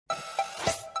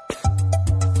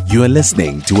You are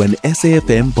listening to an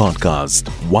SAFM podcast,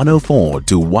 104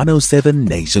 to 107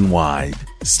 nationwide.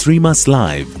 Stream us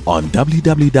live on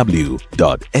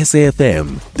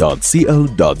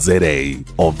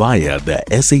www.safm.co.za or via the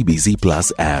SABC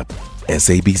Plus app.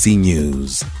 SABC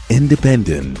News,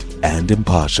 independent and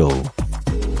impartial.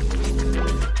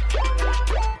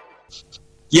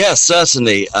 Yeah,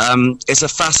 certainly. It's a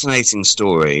fascinating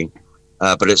story,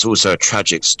 but it's also a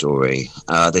tragic story.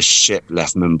 This ship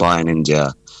left Mumbai in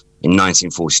India in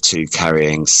 1942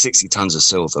 carrying 60 tons of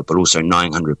silver, but also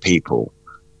 900 people.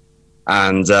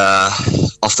 And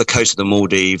off the coast of the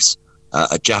Maldives,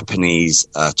 a Japanese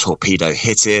torpedo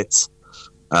hit it.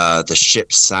 The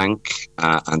ship sank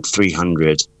and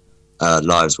 300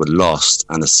 lives were lost.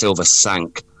 And the silver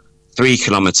sank 3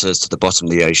 kilometers to the bottom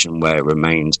of the ocean, where it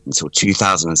remained until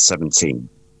 2017.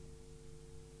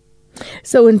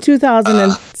 So in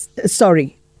 2000,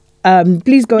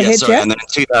 please go ahead, sorry. Jeff. And then in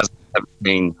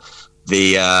 2017,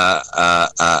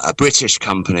 a British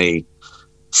company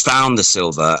found the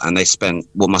silver, and they spent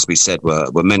what must be said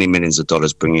were many millions of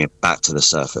dollars bringing it back to the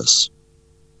surface.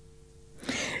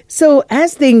 So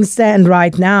as things stand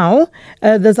right now,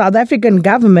 the South African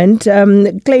government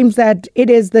claims that it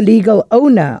is the legal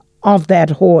owner of that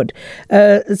hoard.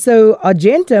 So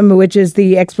Argentum, which is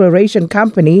the exploration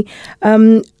company,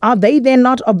 are they then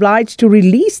not obliged to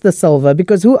release the silver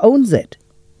because who owns it?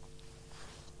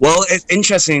 Well, it's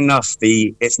interesting enough,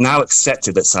 it's now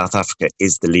accepted that South Africa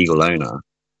is the legal owner.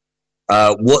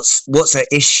 What's at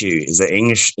issue is that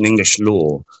in English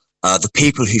law, the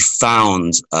people who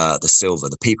found the silver,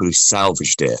 the people who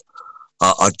salvaged it,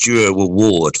 are due a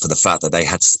reward for the fact that they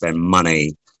had to spend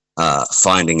money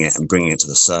finding it and bringing it to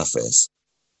the surface.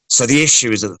 So the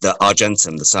issue is that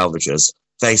Argentum, the salvagers,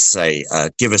 they say,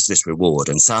 give us this reward.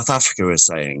 And South Africa is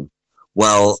saying,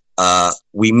 well,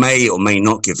 we may or may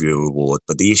not give you a reward,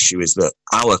 but the issue is that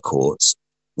our courts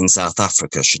in South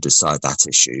Africa should decide that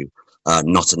issue,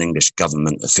 not an English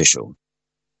government official.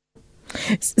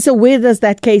 So where does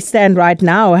that case stand right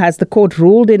now? Has the court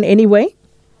ruled in any way?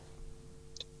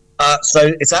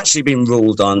 So it's actually been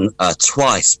ruled on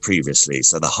twice previously.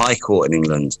 So the High Court in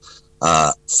England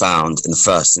found in the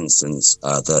first instance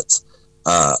that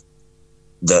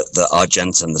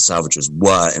Argentum, the salvagers,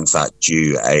 were in fact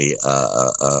due a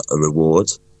reward.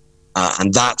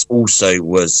 And that also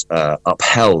was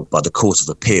upheld by the Court of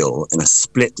Appeal in a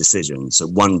split decision. So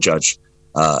one judge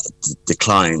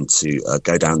declined to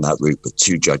go down that route, but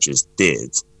 2 judges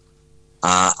did.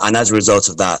 And as a result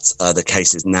of that, the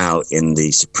case is now in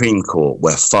the Supreme Court,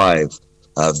 where 5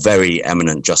 very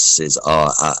eminent justices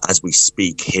are, as we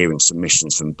speak, hearing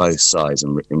submissions from both sides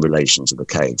in relation to the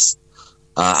case.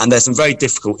 And there's some very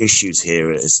difficult issues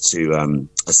here as to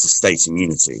state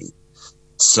immunity.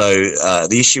 So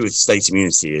the issue with state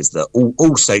immunity is that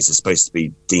all states are supposed to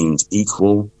be deemed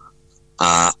equal,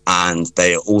 and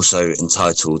they are also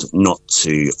entitled not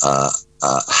to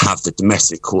have the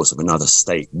domestic courts of another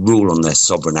state rule on their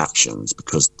sovereign actions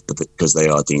because they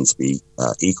are deemed to be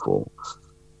equal.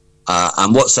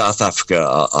 And what South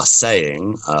Africa are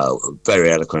saying,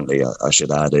 very eloquently, I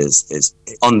should add, is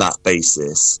on that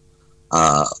basis,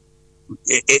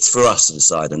 it's for us to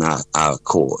decide in our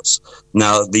courts.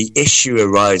 Now, the issue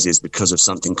arises because of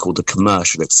something called the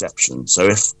commercial exception.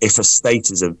 So if a state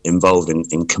is involved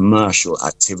in commercial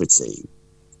activity,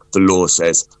 the law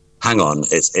says, hang on,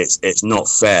 it's not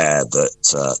fair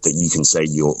that you can say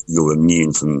you're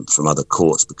immune from other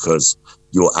courts because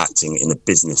you're acting in a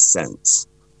business sense.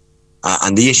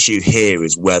 And the issue here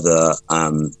is whether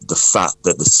the fact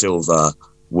that the silver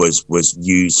was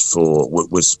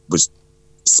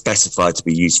specified to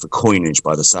be used for coinage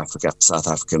by the South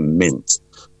African Mint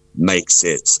makes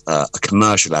it a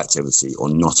commercial activity or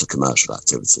not a commercial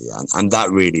activity. And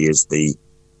that really is the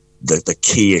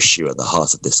key issue at the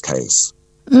heart of this case.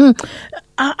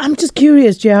 I'm just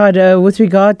curious, Jehad, with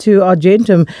regard to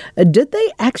Argentum, did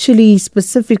they actually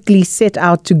specifically set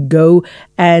out to go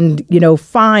and,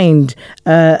 find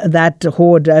that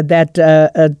hoard, that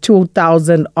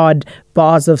 2,000 odd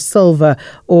bars of silver,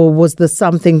 or was this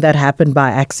something that happened by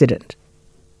accident?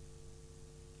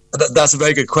 That's a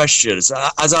very good question. So,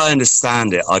 as I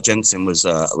understand it, Argentum was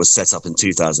set up in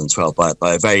 2012 by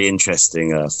a very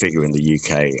interesting figure in the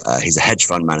UK. He's a hedge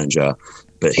fund manager,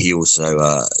 but he also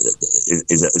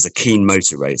is a keen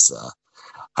motor racer.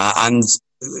 And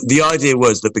the idea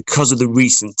was that because of the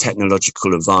recent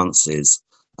technological advances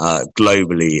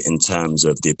globally in terms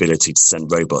of the ability to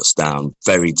send robots down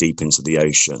very deep into the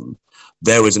ocean,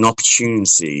 there was an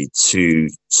opportunity to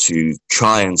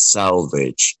try and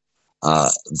salvage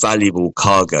valuable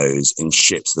cargoes in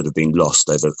ships that have been lost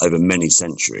over many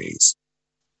centuries.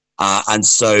 And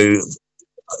so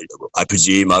I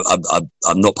presume,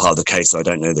 I'm not part of the case, so I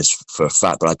don't know this for a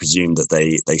fact, but I presume that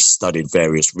they studied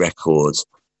various records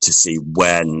to see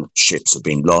when ships have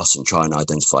been lost and try and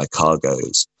identify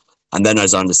cargoes. And then,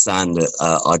 as I understand it,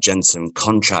 Argentum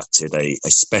contracted a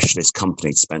specialist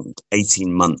company to spend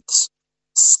 18 months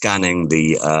scanning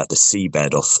the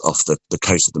seabed off the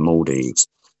coast of the Maldives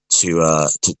to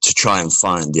try and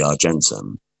find the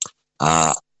Argentum.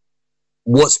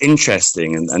 What's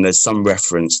interesting, and there's some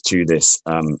reference to this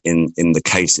in the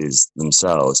cases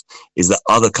themselves, is that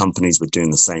other companies were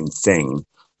doing the same thing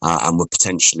and were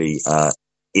potentially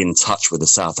in touch with the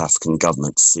South African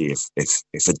government to see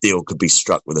if a deal could be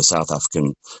struck with the South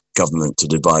African government to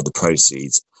divide the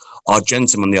proceeds.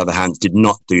 Argentum, on the other hand, did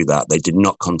not do that. They did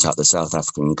not contact the South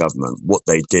African government. What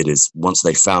they did is, once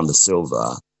they found the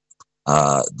silver,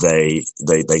 they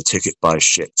took it by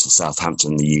ship to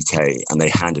Southampton, the UK, and they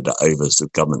handed it over to the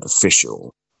government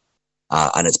official.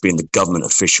 And it's been the government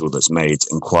official that's made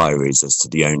inquiries as to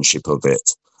the ownership of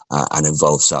it and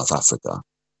involved South Africa.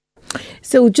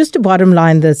 So just to bottom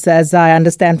line this, as I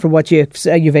understand from what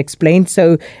you've explained,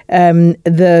 so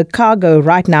the cargo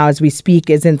right now as we speak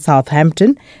is in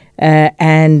Southampton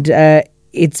and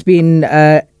it's been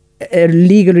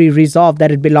legally resolved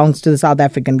that it belongs to the South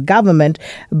African government,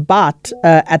 but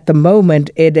at the moment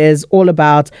it is all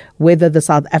about whether the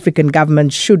South African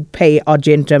government should pay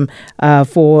Argentum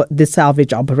for the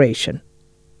salvage operation.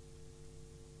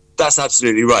 That's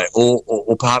absolutely right. Or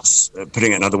perhaps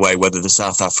putting it another way, whether the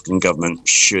South African government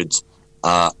should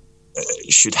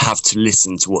have to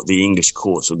listen to what the English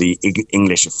courts or the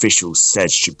English officials said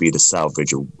should be the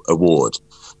salvage award.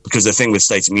 Because the thing with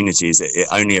state immunity is it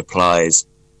only applies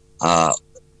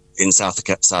in South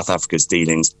Africa's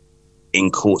dealings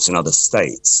in courts in other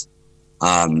states.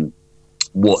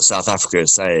 What South Africa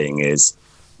is saying is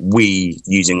we,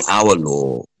 using our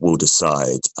law, will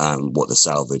decide what the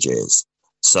salvage is.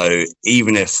 So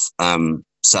even if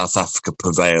South Africa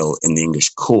prevail in the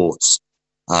English courts,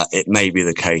 it may be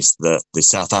the case that the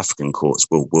South African courts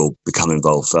will become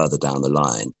involved further down the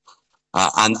line.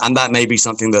 And that may be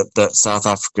something that South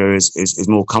Africa is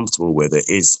more comfortable with. It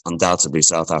is undoubtedly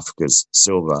South Africa's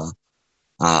silver.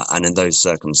 And in those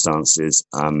circumstances,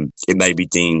 it may be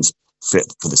deemed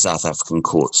fit for the South African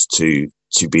courts to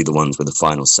be the ones with the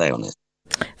final say on it.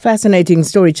 Fascinating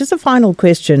story. Just a final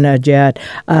question, Jehad.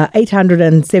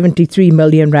 873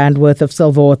 million rand worth of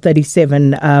silver, or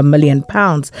 37 million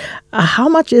pounds. How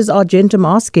much is Argentum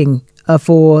asking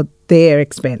for their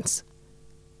expense?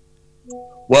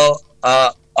 Well,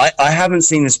 I haven't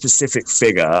seen a specific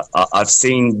figure. I've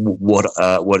seen what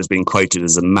has been quoted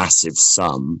as a massive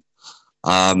sum.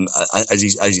 As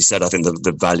you said, I think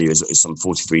the value is some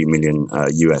 43 million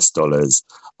US dollars.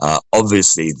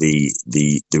 Obviously,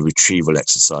 the retrieval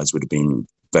exercise would have been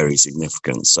very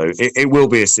significant. So it will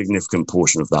be a significant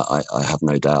portion of that. I have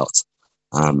no doubt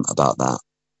about that.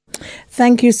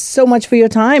 Thank you so much for your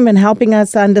time and helping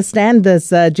us understand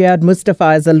this. Jehad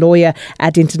Mustafa is a lawyer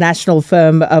at international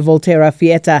firm Volterra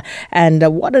Fietta. And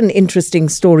what an interesting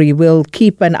story. We'll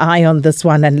keep an eye on this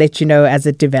one and let you know as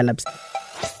it develops.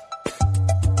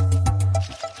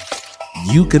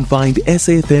 You can find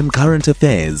SAFM Current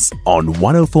Affairs on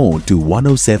 104 to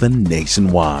 107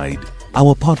 nationwide.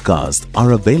 Our podcasts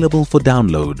are available for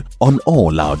download on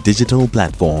all our digital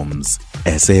platforms.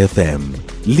 SAFM,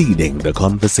 leading the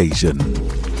conversation.